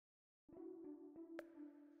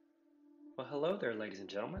Well, hello there, ladies and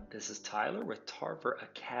gentlemen. This is Tyler with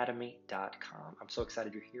TarverAcademy.com. I'm so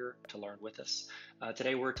excited you're here to learn with us.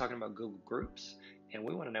 Today we're talking about Google Groups, and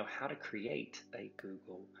we want to know how to create a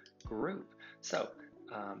Google group. So,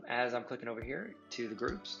 as I'm clicking over here to the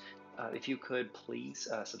groups, if you could please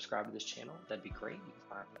subscribe to this channel, that'd be great. You can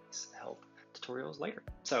find these help tutorials later.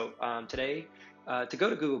 So today, to go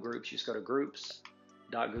to Google Groups, you just go to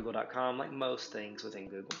groups.google.com, like most things within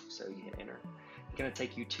Google. So you hit enter. It's going to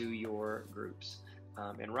take you to your groups,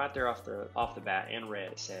 and right there off the bat in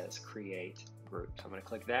red it says create group. So I'm going to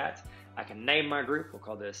click that. I can name my group. We'll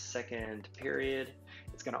call this second period.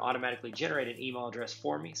 It's going to automatically generate an email address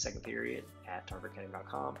for me,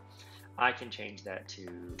 secondperiod@tarveracademy.com. I can change that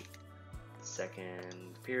to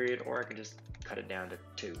second period, or I can just cut it down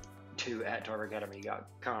to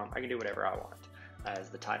two@tarveracademy.com. I can do whatever I want as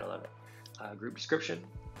the title of it. Group description,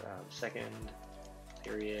 second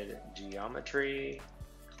period geometry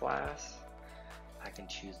class. I can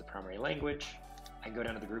choose the primary language. I can go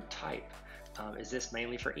down to the group type. Is this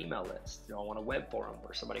mainly for email lists? Do I want a web forum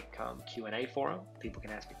where somebody can come Q&A forum? People can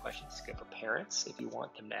ask me questions. It's good for parents if you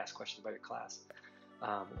want them to ask questions about your class.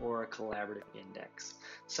 Or a collaborative index.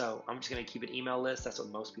 So I'm just going to keep an email list. That's what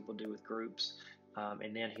most people do with groups.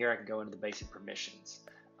 And then here I can go into the basic permissions.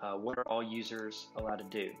 What are all users allowed to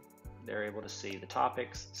do? They're able to see the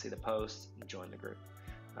topics, see the posts, and join the group.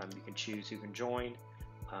 You can choose who can join.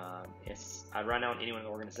 I write down anyone in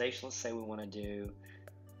the organization. Let's say we want to do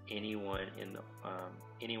anyone in the,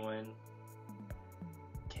 anyone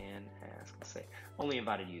can ask, let's say only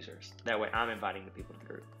invited users. That way I'm inviting the people to the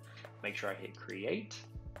group. Make sure I hit create,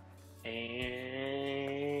 and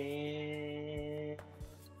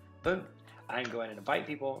boom. I can go ahead and invite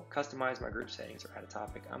people, customize my group settings, or add a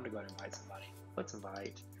topic. I'm gonna go ahead and invite somebody. Let's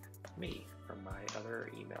invite me from my other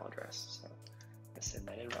email address. So I send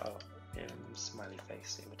that info and smiley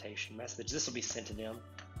face invitation message. This will be sent to them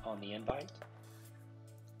on the invite.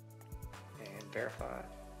 And verify.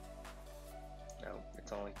 No,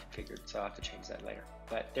 it's only configured, so I'll have to change that later.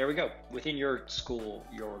 But there we go. Within your school,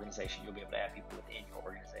 your organization, you'll be able to add people within your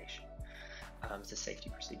organization. It's a safety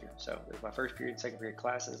procedure. So there's my first period, second period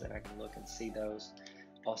classes, and I can look and see those.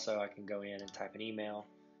 Also, I can go in and type an email.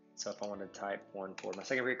 So if I want to type one for my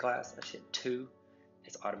second period class, I just hit 2.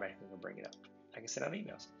 It's automatically going to bring it up. I can send out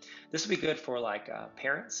emails. This would be good for like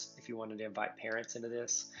parents, if you wanted to invite parents into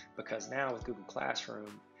this, because now with Google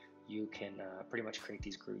Classroom, you can pretty much create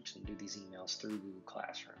these groups and do these emails through Google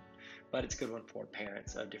Classroom. But it's a good one for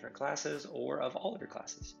parents of different classes or of all of your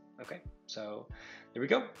classes. Okay, so there we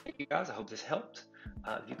go. Thank you guys. I hope this helped.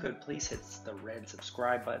 If you could please hit the red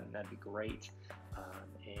subscribe button, that'd be great.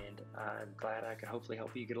 And I'm glad I could hopefully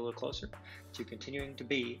help you get a little closer to continuing to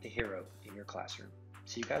be the hero in your classroom.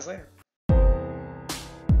 See you guys later.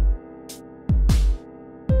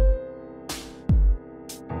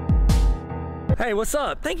 Hey, what's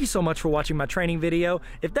up? Thank you so much for watching my training video.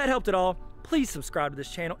 If that helped at all, please subscribe to this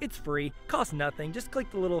channel. It's free, costs nothing. Just click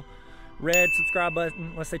the little red subscribe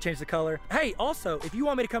button unless they change the color. Hey, also, if you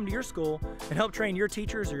want me to come to your school and help train your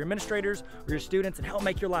teachers or your administrators or your students and help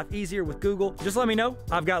make your life easier with Google, just let me know.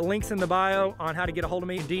 I've got links in the bio on how to get a hold of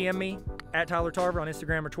me. DM me at Tyler Tarver on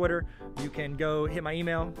Instagram or Twitter. You can go hit my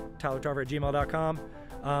email, tylertarver@gmail.com,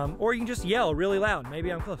 or you can just yell really loud.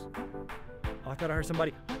 Maybe I'm close. Oh, I thought I heard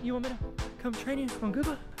somebody. You want me to come train you on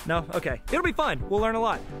Google? No? Okay. It'll be fun. We'll learn a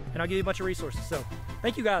lot. And I'll give you a bunch of resources. So,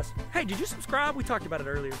 thank you guys. Hey, did you subscribe? We talked about it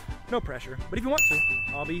earlier. No pressure. But if you want to,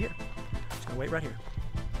 I'll be here. Just gonna wait right here.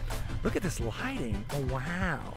 Look at this lighting. Oh, wow.